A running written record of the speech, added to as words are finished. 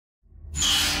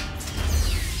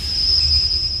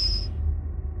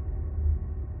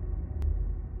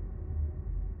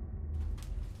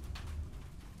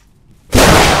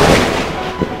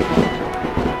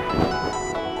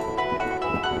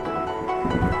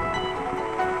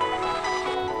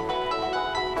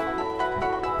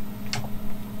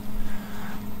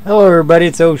Hello everybody,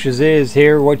 it's SHAZIZZ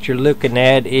here. What you're looking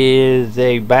at is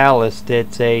a ballast.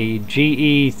 It's a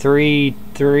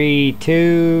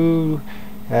GE332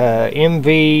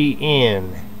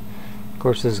 MVN. Of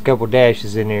course there's a couple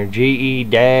dashes in there.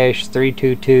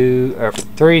 GE-322 or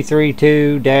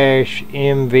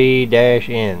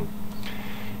 332-MV-N.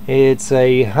 It's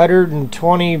a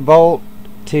 120 volt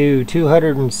to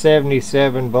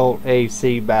 277 volt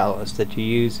AC ballast that you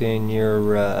use in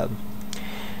your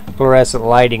fluorescent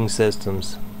lighting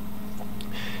systems.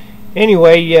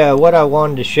 Anyway, what I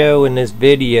wanted to show in this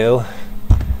video,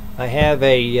 I have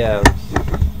a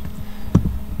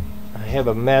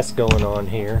mess going on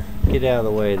here. Get out of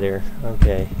the way there.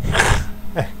 Okay.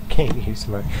 I can't use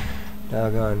my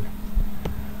doggone.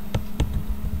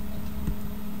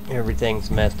 Everything's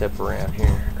messed up around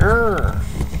here.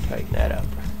 Tighten that up.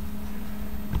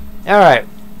 Alright.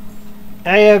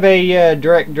 I have a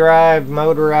direct drive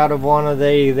motor out of one of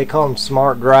they call them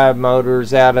smart drive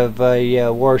motors, out of a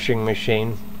washing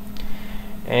machine.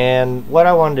 And what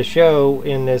I wanted to show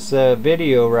in this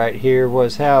video right here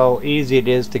was how easy it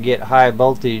is to get high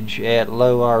voltage at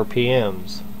low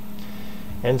RPMs.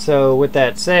 And so with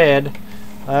that said,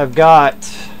 I've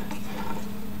got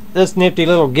this nifty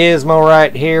little gizmo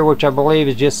right here, which I believe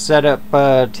is just set up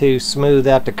to smooth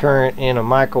out the current in a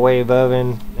microwave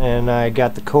oven, and I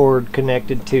got the cord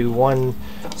connected to one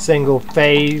single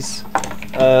phase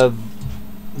of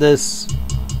this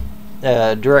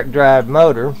direct drive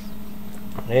motor.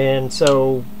 And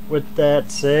so with that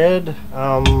said,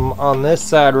 on this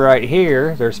side right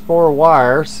here there's 4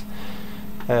 wires.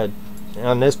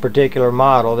 On this particular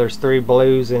model there's 3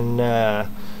 blues and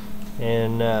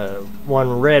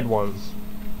 1 red one.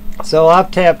 So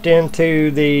I've tapped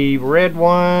into the red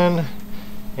one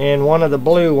and one of the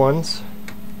blue ones,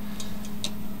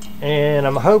 and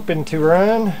I'm hoping to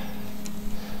run.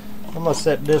 I'm gonna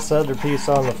set this other piece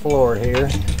on the floor here.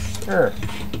 Sure,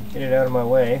 get it out of my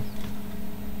way.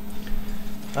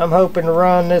 I'm hoping to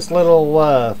run this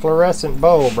little fluorescent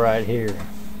bulb right here.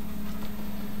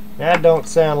 That don't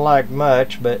sound like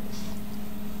much, but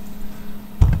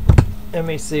let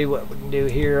me see what we can do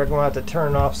here. I'm going to have to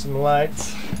turn off some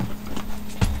lights.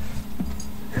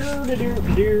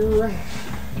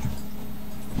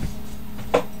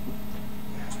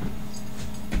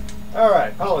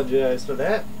 Alright, apologize for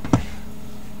that.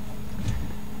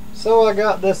 So I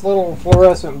got this little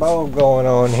fluorescent bulb going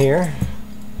on here.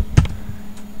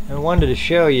 I wanted to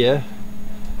show you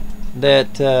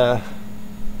that the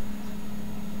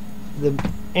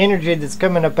energy that's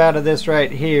coming up out of this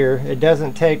right here, it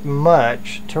doesn't take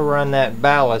much to run that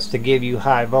ballast to give you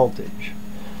high voltage.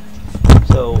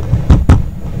 So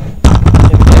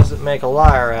if it doesn't make a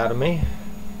liar out of me,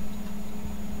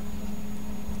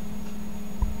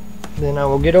 then I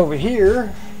will get over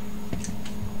here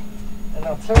and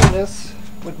I'll turn this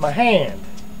with my hand.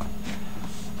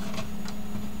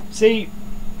 See,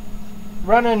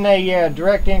 running a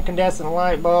direct incandescent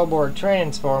light bulb or a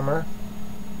transformer,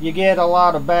 you get a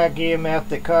lot of back EMF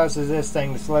that causes this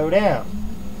thing to slow down.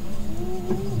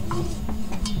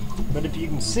 But if you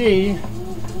can see,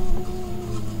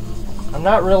 I'm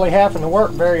not really having to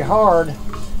work very hard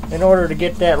in order to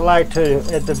get that light to,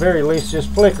 at the very least,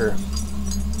 just flicker.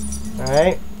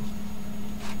 Alright?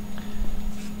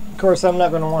 Of course, I'm not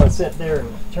going to want to sit there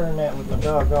and turn that with my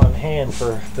doggone hand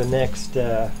for the next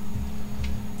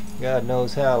God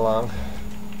knows how long.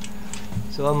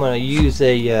 So I'm going to use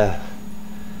a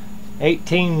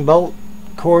 18 bolt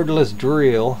cordless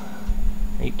drill,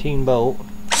 18 bolt,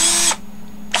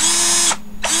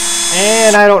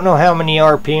 and I don't know how many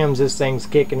RPMs this thing's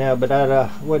kicking out, but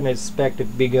I wouldn't expect it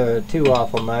to be too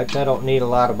awful much. I don't need a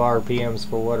lot of RPMs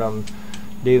for what I'm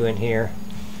doing here.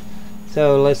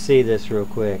 So let's see this real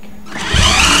quick.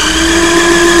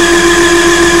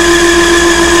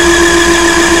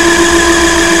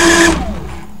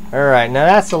 Alright, now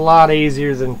that's a lot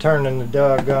easier than turning the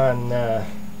doggone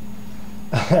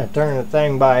turn the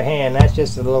thing by hand. That's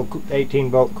just a little 18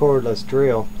 volt cordless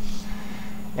drill.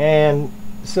 And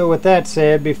so with that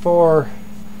said, before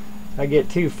I get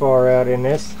too far out in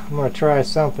this, I'm going to try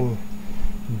something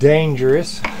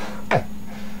dangerous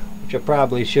which I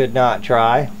probably should not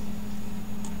try.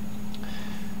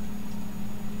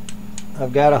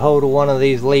 I've got a hold of one of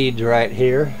these leads right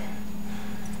here,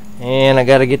 and I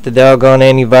got to get the doggone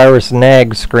antivirus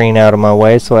nag screen out of my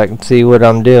way so I can see what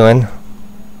I'm doing.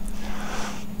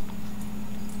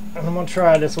 I'm going to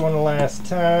try this one last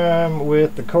time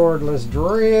with the cordless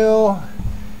drill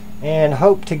and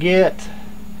hope to get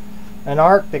an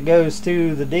arc that goes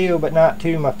to the deal but not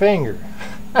to my finger.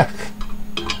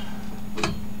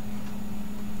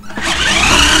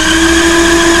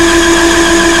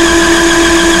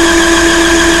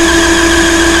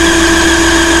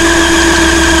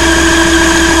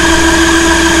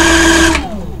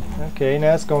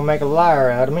 Now it's going to make a liar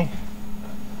out of me.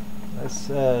 Let's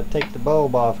take the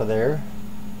bulb off of there.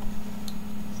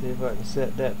 See if I can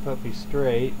set that puppy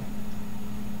straight.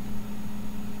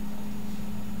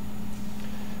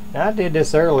 Now I did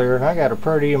this earlier and I got a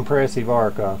pretty impressive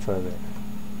arc off of it.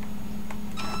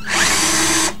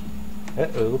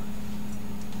 Uh-oh.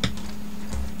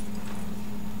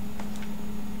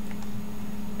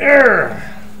 I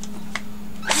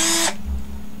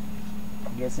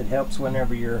guess it helps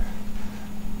whenever your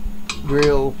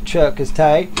drill chuck is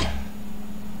tight.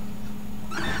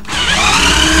 I'm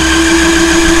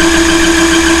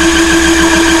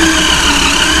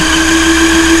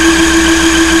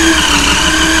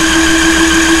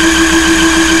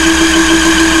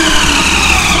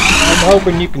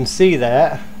hoping you can see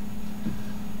that.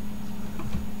 Let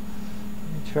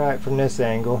me try it from this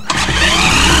angle.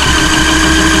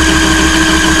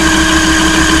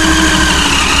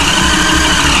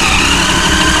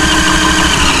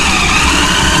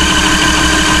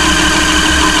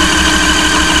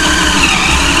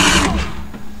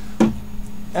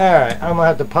 Alright, I'm going to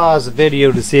have to pause the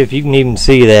video to see if you can even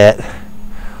see that.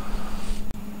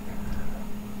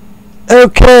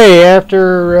 Okay,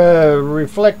 after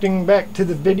reflecting back to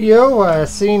the video, I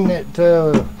seen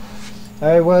that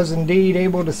I was indeed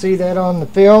able to see that on the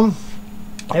film.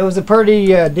 It was a pretty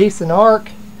decent arc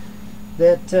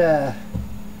that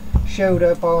showed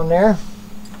up on there.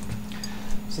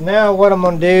 So now what I'm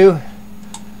going to do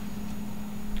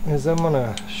is I'm going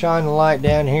to shine the light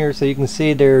down here so you can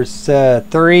see there's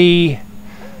 3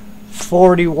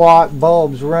 40-watt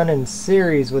bulbs running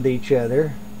series with each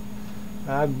other.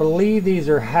 I believe these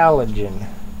are halogen,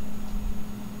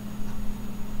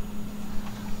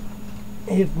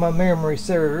 if my memory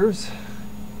serves.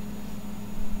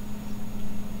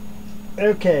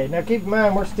 Okay, now keep in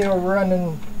mind we're still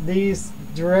running these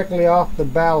directly off the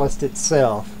ballast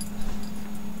itself.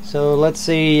 So let's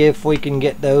see if we can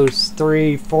get those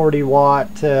 3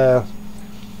 40-watt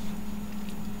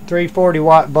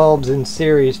bulbs in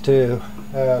series to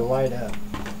light up.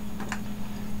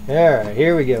 Alright,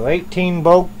 here we go.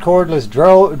 18-bolt cordless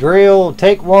drill,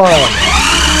 take 1.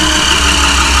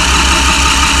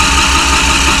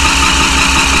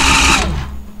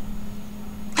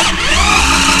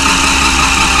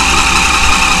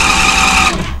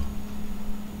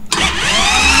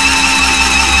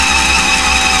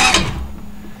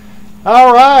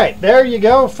 Alright, there you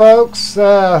go, folks.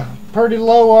 Pretty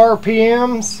low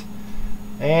RPMs.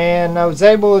 And I was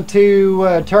able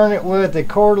to turn it with a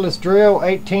cordless drill,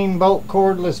 18-bolt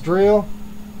cordless drill.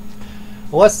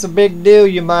 What's the big deal,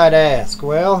 you might ask?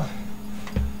 Well,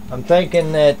 I'm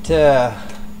thinking that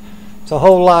it's a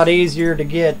whole lot easier to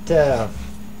get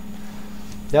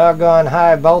doggone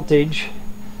high voltage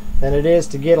than it is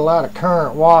to get a lot of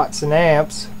current watts and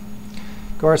amps.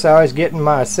 Of course, I always get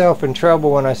myself in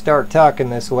trouble when I start talking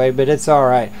this way, but it's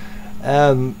alright.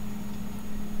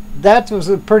 That was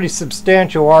a pretty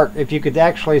substantial arc. If you could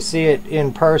actually see it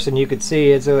in person, you could see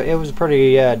it. So it was a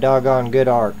pretty doggone good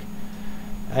arc.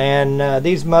 And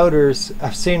these motors,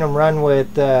 I've seen them run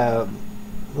with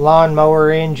lawnmower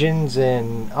engines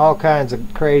and all kinds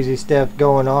of crazy stuff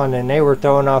going on, and they were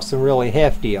throwing off some really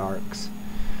hefty arcs.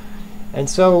 And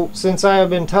so, since I have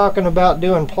been talking about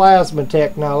doing plasma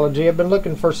technology, I've been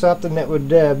looking for something that would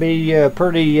be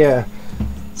pretty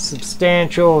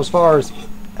substantial as far as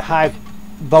high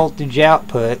voltage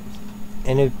output,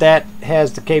 and if that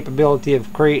has the capability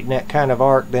of creating that kind of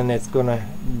arc, then it's going to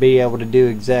be able to do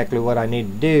exactly what I need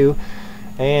to do.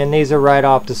 And these are right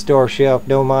off the store shelf,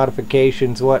 no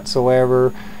modifications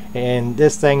whatsoever, and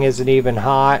this thing isn't even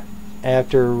hot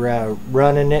after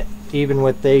running it, even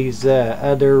with these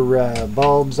other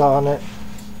bulbs on it.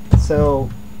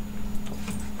 So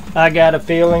I got a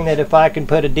feeling that if I can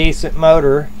put a decent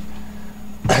motor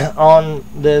on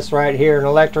this right here, an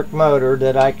electric motor,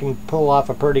 that I can pull off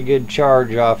a pretty good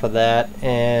charge off of that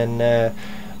and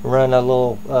run a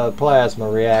little plasma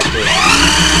reactor.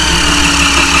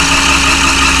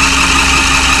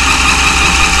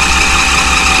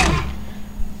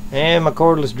 And my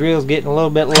cordless drill's getting a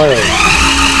little bit low.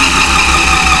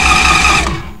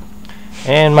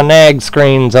 And my nag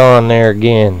screen's on there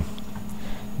again.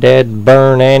 Dead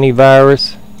burn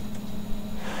antivirus.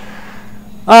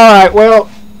 Alright, well,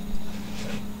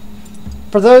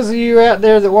 for those of you out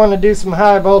there that want to do some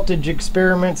high voltage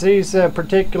experiments, these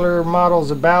particular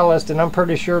models of ballast, and I'm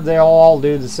pretty sure they all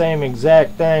do the same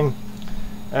exact thing,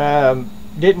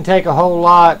 didn't take a whole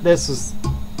lot. This is,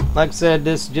 like I said,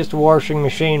 this is just a washing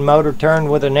machine motor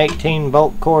turned with an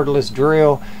 18-volt cordless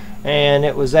drill, and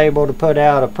it was able to put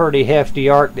out a pretty hefty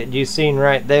arc that you've seen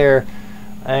right there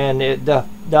and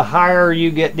the higher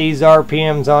you get these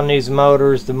RPMs on these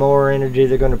motors, the more energy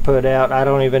they're going to put out. I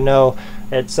don't even know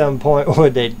at some point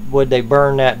would they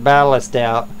burn that ballast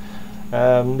out.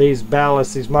 These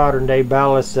modern day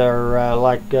ballasts are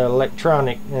like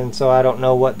electronic, and so I don't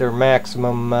know what their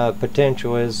maximum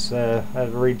potential is. I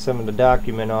read some of the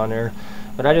document on there,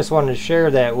 but I just wanted to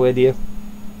share that with you,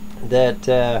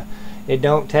 that it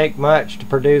don't take much to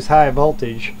produce high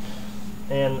voltage.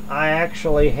 And I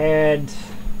actually had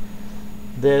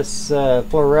this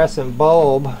fluorescent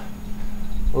bulb,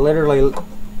 literally,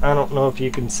 I don't know if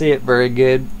you can see it very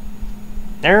good.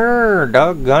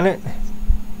 Doggone it.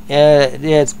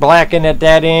 It's blackened at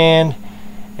that end,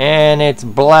 and it's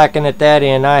blackened at that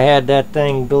end. I had that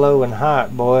thing glowing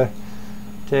hot, boy.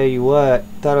 Tell you what,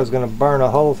 thought I was going to burn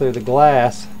a hole through the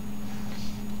glass.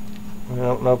 I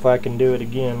don't know if I can do it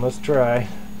again. Let's try.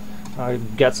 I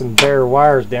got some bare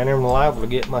wires down there. I'm liable to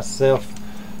get myself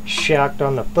shocked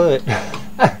on the foot.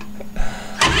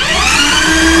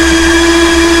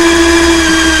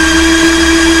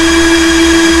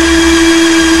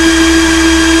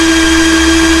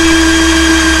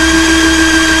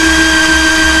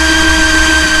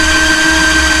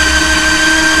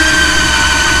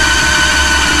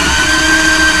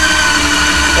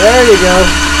 There you go.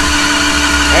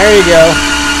 There you go.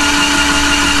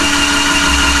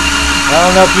 I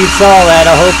don't know if you saw that.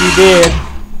 I hope you did.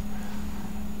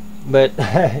 But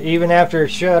even after it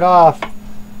shut off,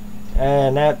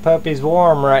 and that puppy's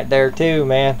warm right there too,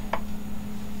 man.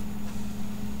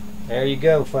 There you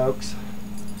go, folks.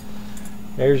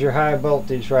 There's your high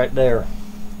voltage right there.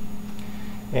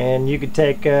 And you could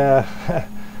take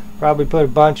probably put a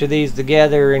bunch of these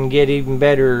together and get even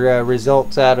better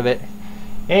results out of it.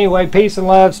 Anyway, peace and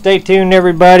love. Stay tuned,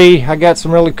 everybody. I got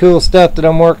some really cool stuff that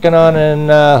I'm working on, and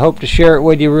hope to share it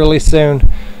with you really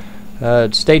soon.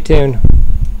 Stay tuned.